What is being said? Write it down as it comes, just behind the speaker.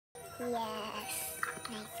Yes.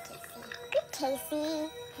 Nice, Casey. Good, Casey.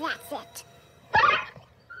 That's it. Hey,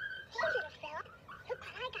 little fella. Look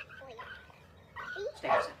what I got for you. See?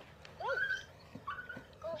 Stairs.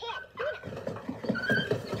 Go ahead.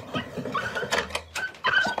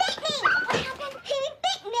 He bit me! What happened? He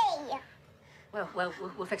bit me! Well,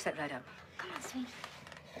 we'll fix that right up. Come on, sweetie.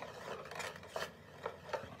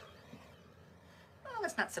 Oh,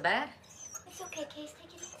 that's not so bad. It's okay, Case.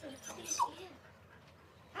 Take it easy. Please,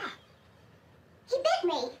 Ah. He bit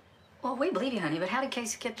me. Well, we believe you, honey, but how did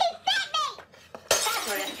Casey get... He bit me!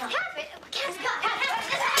 Help it! Case,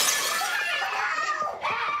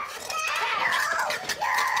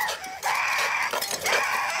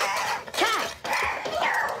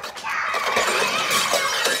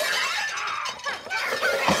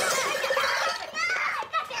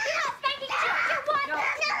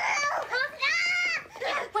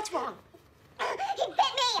 What's wrong? He bit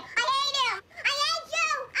me! I hate him! I hate you!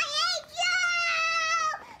 I hate you!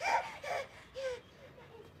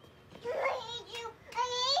 I hate you! I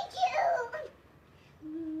hate you!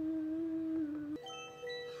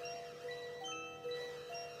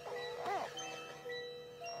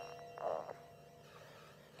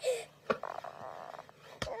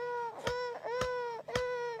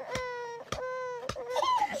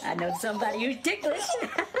 I know somebody who's ticklish.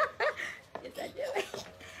 Yes, I do.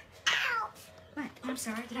 Ow! What? I'm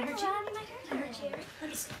sorry. Did I hurt you? Did I hurt you?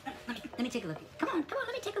 Let me take a look. Come on,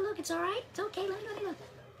 let me take a look. It's all right. It's okay. Let me look.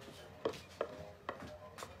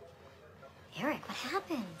 Eric, what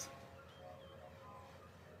happened?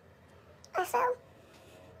 I fell.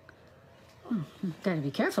 Gotta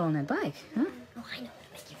be careful on that bike, huh? Oh, I know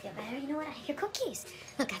what'll make you feel better. You know what? I have your cookies.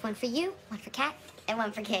 Look, I have one for you, one for Kat, and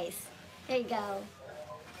one for Case. There you go.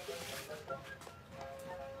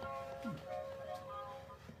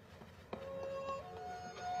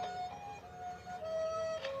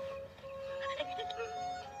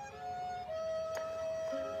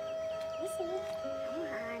 Casey, come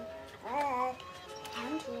on. Look.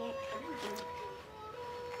 Down here. Come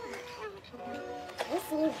on.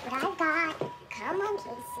 Casey, what I got. Come on,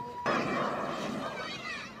 Casey.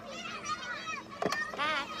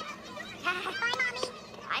 Kat. Kat. Bye, Mommy.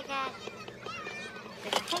 Hi, Kat.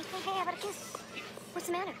 Hey, how about a kiss? What's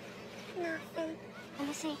the matter? Nothing. Let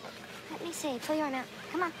me see. Pull your arm out.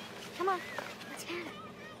 Come on. What's the matter?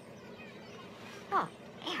 Oh,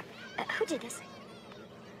 Eric. Who did this?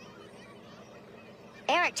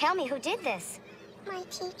 Eric, tell me, who did this? My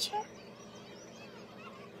teacher.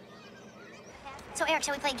 So, Eric,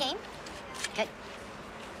 shall we play a game? Good.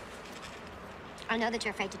 I know that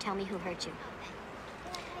you're afraid to tell me who hurt you.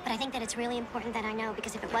 But I think that it's really important that I know,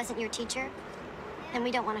 because if it wasn't your teacher, then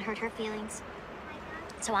we don't want to hurt her feelings.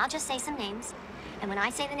 So I'll just say some names, and when I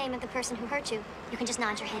say the name of the person who hurt you, you can just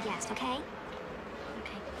nod your head yes, okay?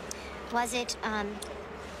 Okay. Was it,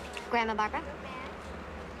 Grandma Barbara?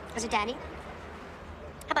 Was it Daddy?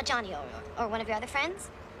 How about Johnny or one of your other friends?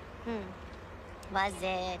 Was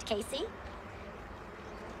it Casey?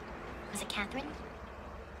 Was it Catherine?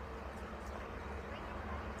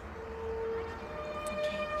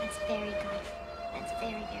 Okay, that's very good. That's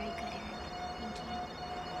very, very good, Eric. Thank you.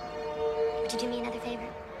 Would you do me another favor?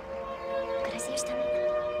 Could I see your stomach?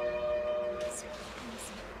 Okay, sweet. Let me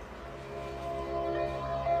see.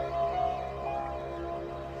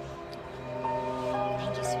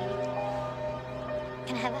 Thank you, sweetie.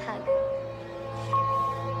 Can I have a hug?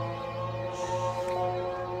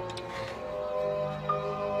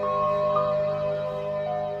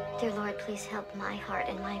 Dear Lord, please help my heart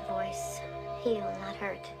and my voice. Heal, not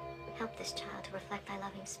hurt. Help this child to reflect thy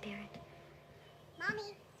loving spirit.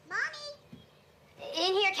 Mommy. Mommy.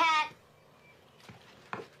 In here, Kat.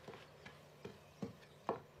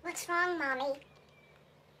 What's wrong, Mommy?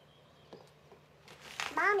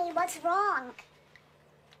 Mommy, what's wrong?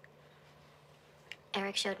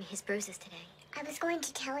 Eric showed me his bruises today. I was going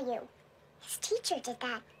to tell you. His teacher did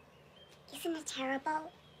that. Isn't it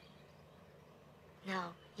terrible?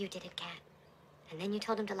 No, you did it, Kat. And then you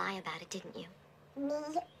told him to lie about it, didn't you?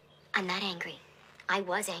 Me? I'm not angry. I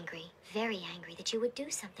was angry, very angry, that you would do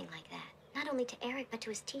something like that. Not only to Eric, but to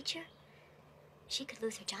his teacher. She could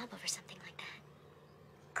lose her job over something like that.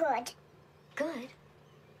 Good. Good?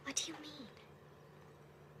 What do you mean?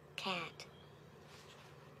 Kat.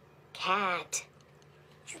 Kat.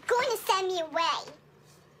 You're going to send me away.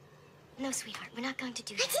 No, sweetheart, we're not going to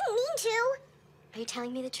do I that. didn't mean to. Are you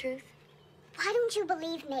telling me the truth? Why don't you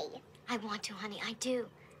believe me? I want to, honey, I do.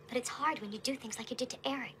 But it's hard when you do things like you did to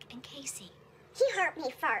Eric and Casey. He hurt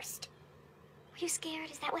me first. Were you scared?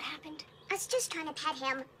 Is that what happened? I was just trying to pet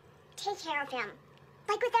him. Take care of him.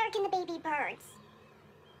 Like with Eric and the baby birds.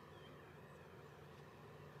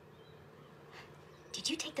 Did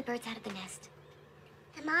you take the birds out of the nest?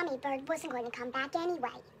 The mommy bird wasn't going to come back anyway.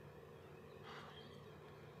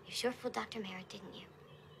 You sure fooled Dr. Merritt, didn't you?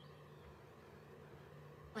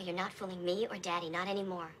 Well, you're not fooling me or Daddy, not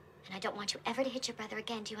anymore. And I don't want you ever to hit your brother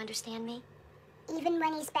again. Do you understand me? Even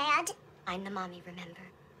when he's bad? I'm the mommy, remember?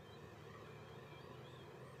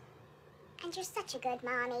 And you're such a good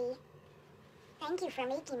mommy. Thank you for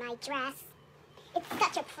making my dress. It's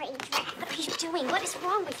such a pretty dress. What are you doing? What is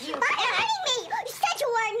wrong with you? Stop hurting me! You said you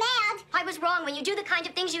weren't mad! I was wrong. When you do the kind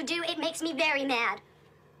of things you do, it makes me very mad.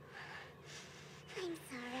 I'm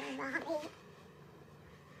sorry, Mommy.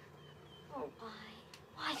 Oh, why?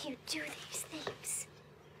 Why do you do these things?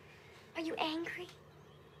 Are you angry?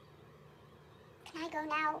 Can I go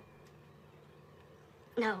now?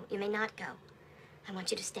 No, you may not go. I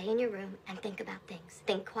want you to stay in your room and think about things.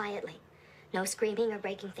 Think quietly. No screaming or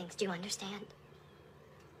breaking things. Do you understand?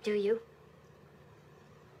 Do you?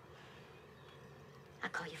 I'll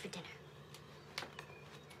call you for dinner.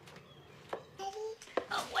 Daddy,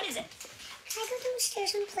 Oh, what is it? can I go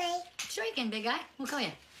downstairs and play? Sure you can, big guy. We'll call you.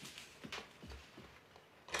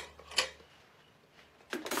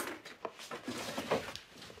 Can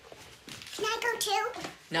I go too?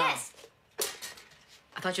 No. Yes.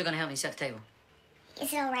 I thought you were going to help me set the table.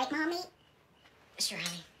 Is it all right, Mommy? Sure,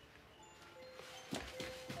 honey.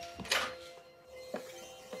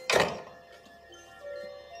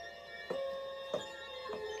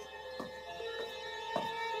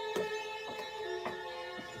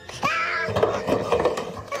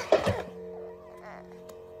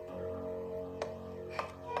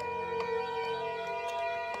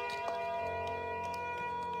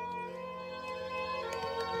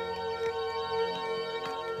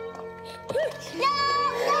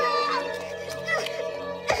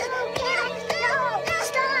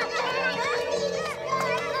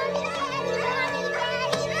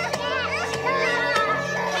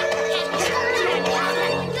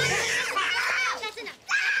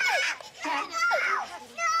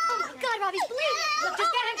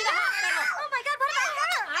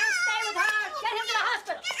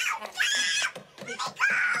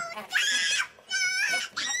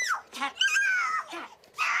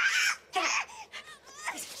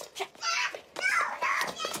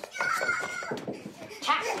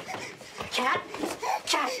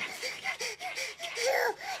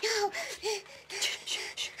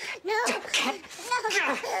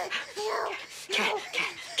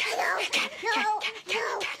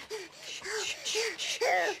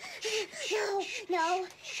 No. I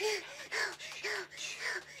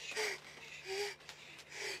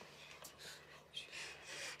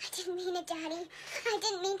didn't mean it, Daddy. I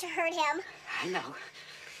didn't mean to hurt him. I know.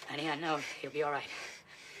 Honey, I know. He'll be all right.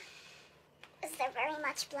 Is there very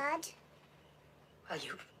much blood? Well,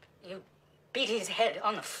 you beat his head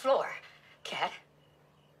on the floor, Cat.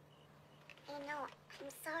 I know. I'm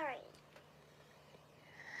sorry.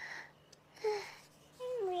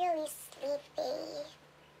 I'm really sleepy.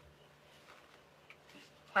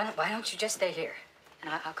 Why don't you just stay here?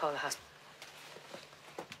 And I'll call the hospital.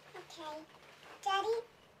 Okay. Daddy,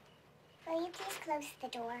 will you please close the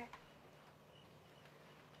door?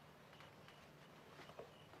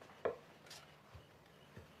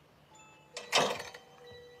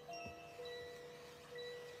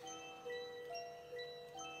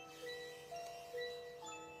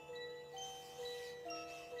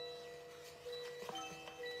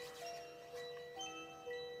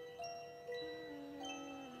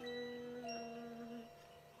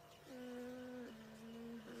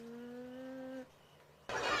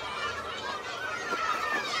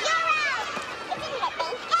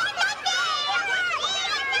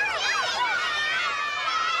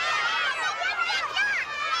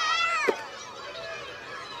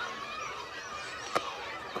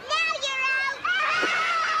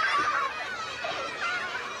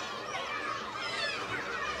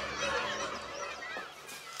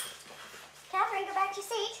 Catherine, go back to your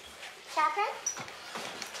seat. Catherine?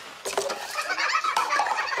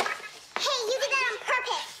 Hey, you did that on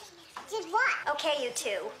purpose. Did what? Okay, you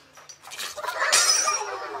two.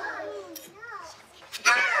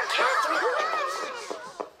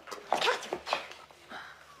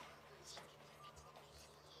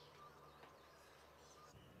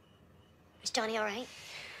 Is Johnny all right?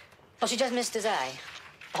 Well, she just missed his eye.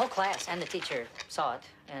 The whole class and the teacher saw it.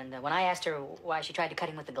 And when I asked her why she tried to cut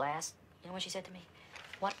him with the glass, you know what she said to me?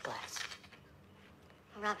 What glass?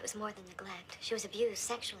 Well, Rob, it was more than neglect. She was abused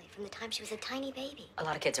sexually from the time she was a tiny baby. A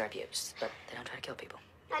lot of kids are abused, but they don't try to kill people.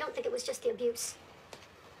 I don't think it was just the abuse.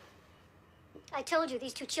 I told you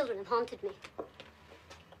these two children have haunted me.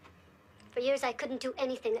 For years, I couldn't do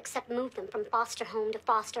anything except move them from foster home to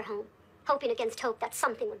foster home. hoping against hope that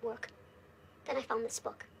something would work. Then I found this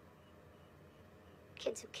book.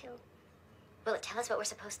 Kids Who Kill. Will it tell us what we're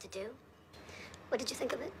supposed to do? What did you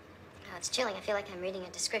think of it? Oh, it's chilling. I feel like I'm reading a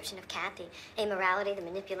description of Kat, the immorality, the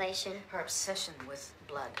manipulation. Her obsession with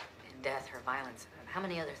blood and death, her violence. How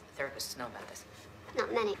many other therapists know about this?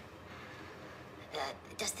 Not many.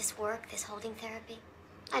 Does this work, this holding therapy?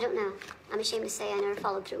 I don't know. I'm ashamed to say I never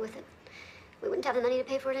followed through with it. We wouldn't have the money to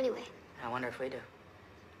pay for it anyway. I wonder if we do.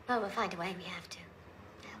 Well, we'll find a way. We have to.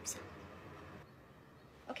 I hope so.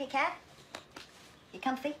 Okay, Kat? You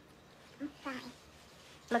comfy? I'm fine.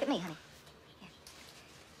 Look at me, honey. Here.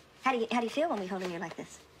 How do you feel when we hold in you like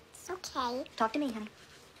this? It's okay. Talk to me, honey.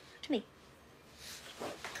 To me. Let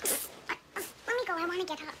me go. I want to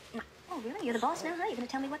get up. No. Oh, really? You're the boss now, huh? You're gonna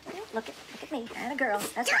tell me what to do? Look at me. And a girl.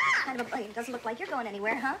 That's right. Kind of a blame. Doesn't look like you're going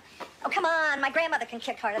anywhere, huh? Oh, come on. My grandmother can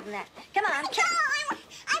kick harder than that. Come on. No, I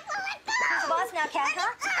won't let go. Who's the boss now, Kat,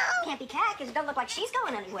 huh? Let Can't be Kat, because it doesn't look like she's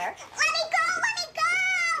going anywhere. me go. Let me go.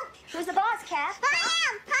 Who's the boss, Kat? I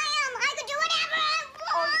am. I could do whatever I want.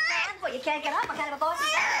 Oh, you can? Well, you can't get up. What kind of a boss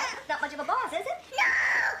is that? It's not much of a boss, is it? No.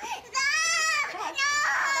 Stop. Come on. No.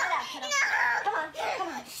 Let it out, kiddo. No. Come on.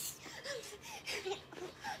 Come on.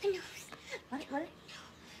 No. What?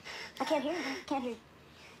 I can't hear you. Can't hear you.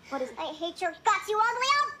 What is it? I hate your guts, you ugly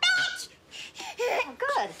old bitch! Oh,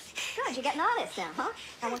 good. Good. You're getting honest now, huh?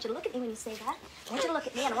 I want you to look at me when you say that. I want you to look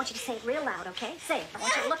at me, and I want you to say it real loud, okay? Say it. I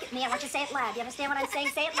want you to look at me. I want you to say it loud. You understand what I'm saying?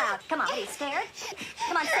 Say it loud. Come on. Are you scared?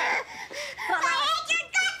 Come on, say it. Come on, I louder. hate your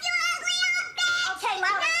guts, you ugly old bitch! Okay,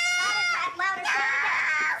 louder. Louder, Kat.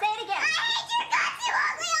 Louder. Say it again. I hate your guts, you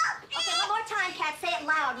ugly old bitch! Okay, one more time, Kat. Say it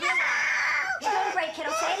loud. Real loud. You're doing great,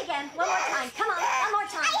 kiddo. Say it again. One more time. Come on. One more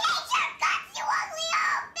time. I hate your guts, you ugly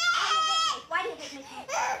old bitch! Why do you hate me, Kat?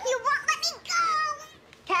 You won't let me go!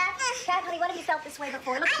 Kat, honey, when have you felt this way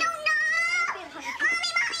before? Look I at me. don't know! Feel, honey. Mommy,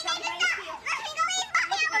 Tell me baby, how you stop! feel. Let me go eat,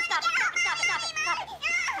 Mommy! I want to Stop get it, up! stop it, stop it, stop it,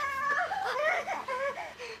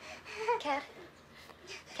 Kat.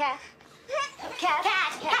 Cat. Cat.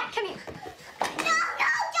 Cat. Cat. Come here. No,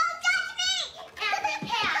 don't touch me!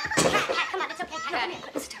 Kat, come on, it's okay. Kat, come here.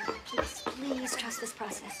 It's terrible. Please trust this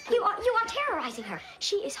process. You are terrorizing her.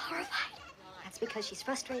 She is horrified. That's because she's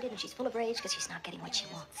frustrated and she's full of rage because she's not getting what she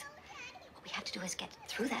wants. What we have to do is get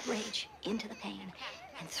through that rage, into the pain,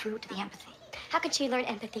 and through to the empathy. How could she learn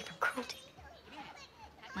empathy from cruelty?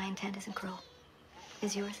 My intent isn't cruel.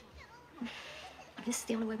 Is yours? This is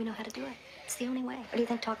the only way we know how to do it. It's the only way. What do you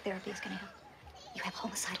think talk therapy is going to help? You have a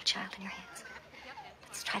homicidal child in your hands.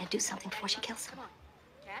 Let's try to do something before she kills someone.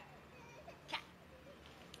 Cat? Cat.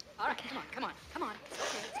 All right, come on. It's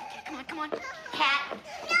okay. Come on. Cat.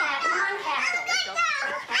 Cat, come on, Cat.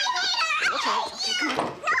 Okay, come on.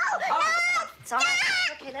 No! It's all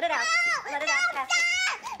right. Okay, let it out. Let it out, Kat.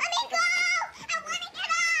 Let me go! I want to get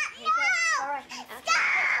up! Here you go. All right.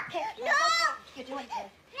 Stop! Okay, No! you're doing good.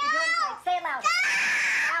 You're doing great. Say it louder.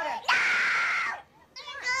 Louder.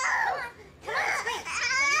 Come on, scream.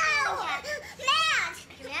 Mad!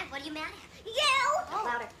 You're mad? What are you mad at? You!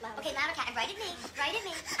 Louder, louder. Okay, louder, Cat. Right at me. Right at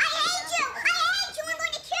me. I hate you! I'm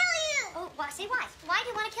going to kill you! Oh, why? Say why. Why do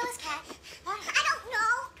you want to kill us, Cat? Why? I don't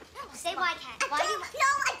know. No, say why, Cat. I Why do you... don't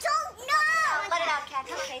know. I don't know. Let it out, Cat.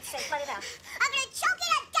 Okay, it's safe. Let it out. I'm going to choke you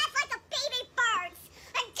to death like the baby birds.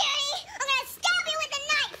 And Daddy, I'm going to stab you with a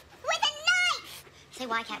knife. With a knife! Say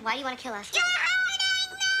why, Cat. Why do you want to kill us? You're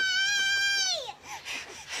hurting me!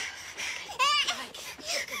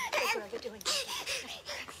 You're doing good.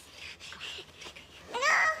 No!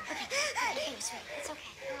 It's okay. It's okay.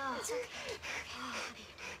 It's okay.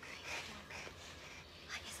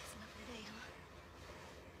 I guess it's a lovely day, huh?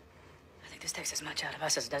 I think this takes as much out of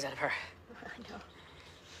us as it does out of her. I know.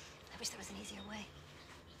 I wish there was an easier way.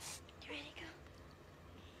 You ready to go?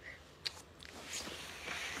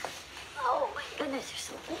 Oh, my goodness, you're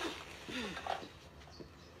so warm.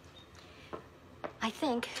 I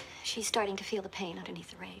think she's starting to feel the pain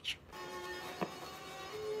underneath the rage.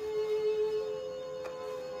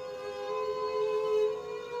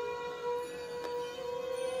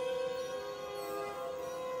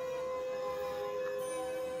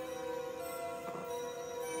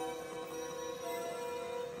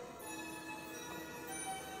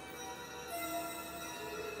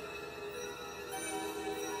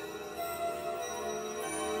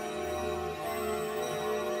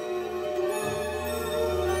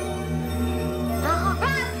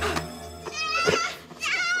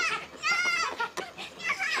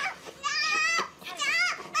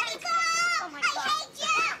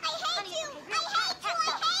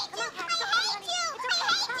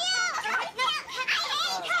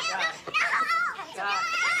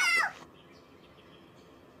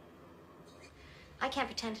 I can't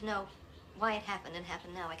pretend to know why it happened and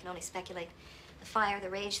happened now. I can only speculate. The fire, the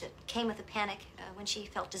rage that came with the panic when she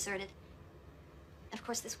felt deserted. And of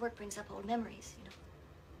course, this work brings up old memories, you know.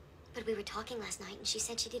 But we were talking last night, and she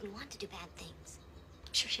said she didn't want to do bad things.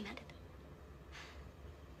 I'm sure she meant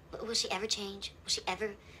it. Will she ever change? Will she ever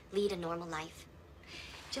lead a normal life?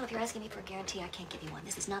 Jill, if you're asking me for a guarantee, I can't give you one.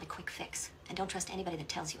 This is not a quick fix. And don't trust anybody that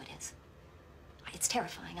tells you it is. It's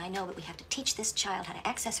terrifying, I know, but we have to teach this child how to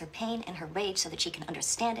access her pain and her rage so that she can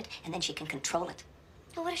understand it, and then she can control it.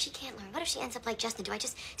 Well, what if she can't learn? What if she ends up like Justin? Do I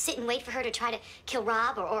just sit and wait for her to try to kill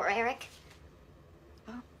Rob or Eric?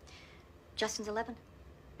 Well, Justin's 11.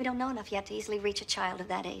 We don't know enough yet to easily reach a child of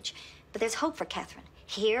that age. But there's hope for Catherine.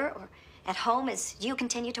 Here or at home as you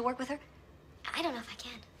continue to work with her. I don't know if I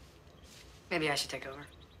can. Maybe I should take over.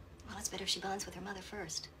 Well, it's better if she bonds with her mother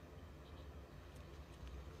first.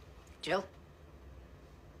 Jill,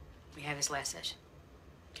 we have this last session.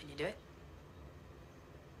 Can you do it?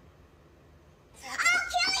 I'll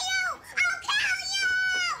kill you! I'll kill you!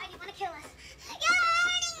 Why do you want to kill us? You're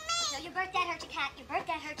hurting me! No, your birth dad hurt you, Kat. Your birth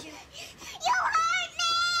dad hurt you. You hurt me!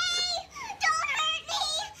 Don't hurt me!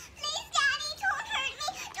 Please, Daddy, don't hurt me!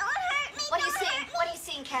 Don't hurt me! What are you Don't seeing? hurt me. What are you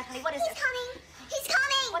seeing, Kathleen? What is He's it? coming! He's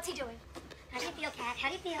coming! What's he doing? How do you feel, Kat? How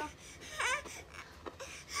do you feel?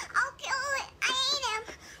 I'll kill it. I hate him.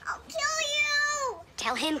 I'll kill you!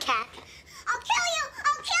 Tell him, Kat. I'll kill you!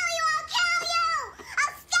 I'll kill you! I'll kill you!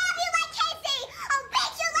 I'll stab you like Casey! I'll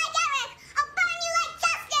beat you like Eric! I'll burn you like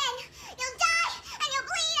Justin! You'll die, and you'll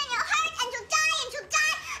bleed, and you'll hurt, and you'll die, and you'll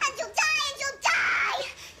die, and you'll die, and you'll die!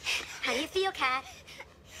 How do you feel, Kat?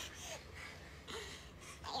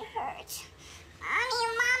 I hurt.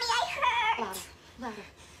 Mommy, I hurt! Louder. Louder.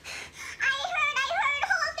 I hurt!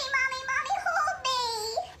 Hold me, Mommy, hold me!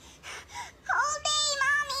 Hold me,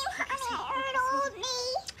 Mommy, I hurt, hold me!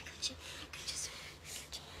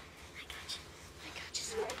 I got you,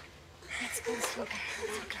 sweetie. Let's go slow,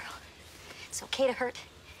 little girl. It's okay to hurt,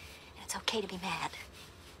 and it's okay to be mad.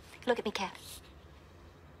 Look at me, Kat.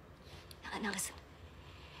 Now listen.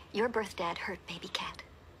 Your birth dad hurt baby Kat.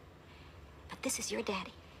 But this is your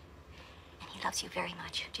daddy, and he loves you very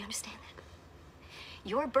much. Do you understand that?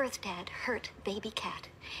 Your birth dad hurt baby Kat,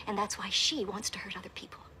 and that's why she wants to hurt other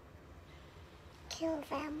people. Kill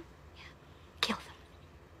them. Kill them.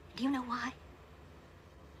 Do you know why?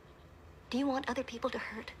 Do you want other people to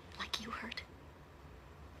hurt like you hurt?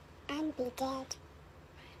 And be dead.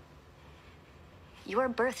 Your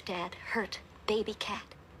birth dad hurt baby Kat,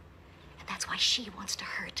 and that's why she wants to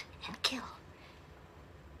hurt and kill.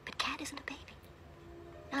 But Kat isn't a baby.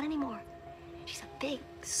 Not anymore. She's a big,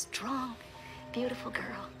 strong, beautiful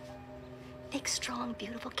girl. Big, strong,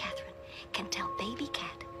 beautiful Catherine can tell baby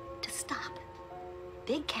Kat to stop.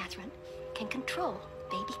 Big Catherine can control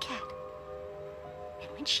baby Kat.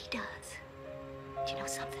 And when she does, do you know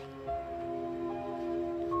something?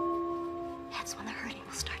 That's when the hurting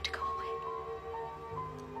will start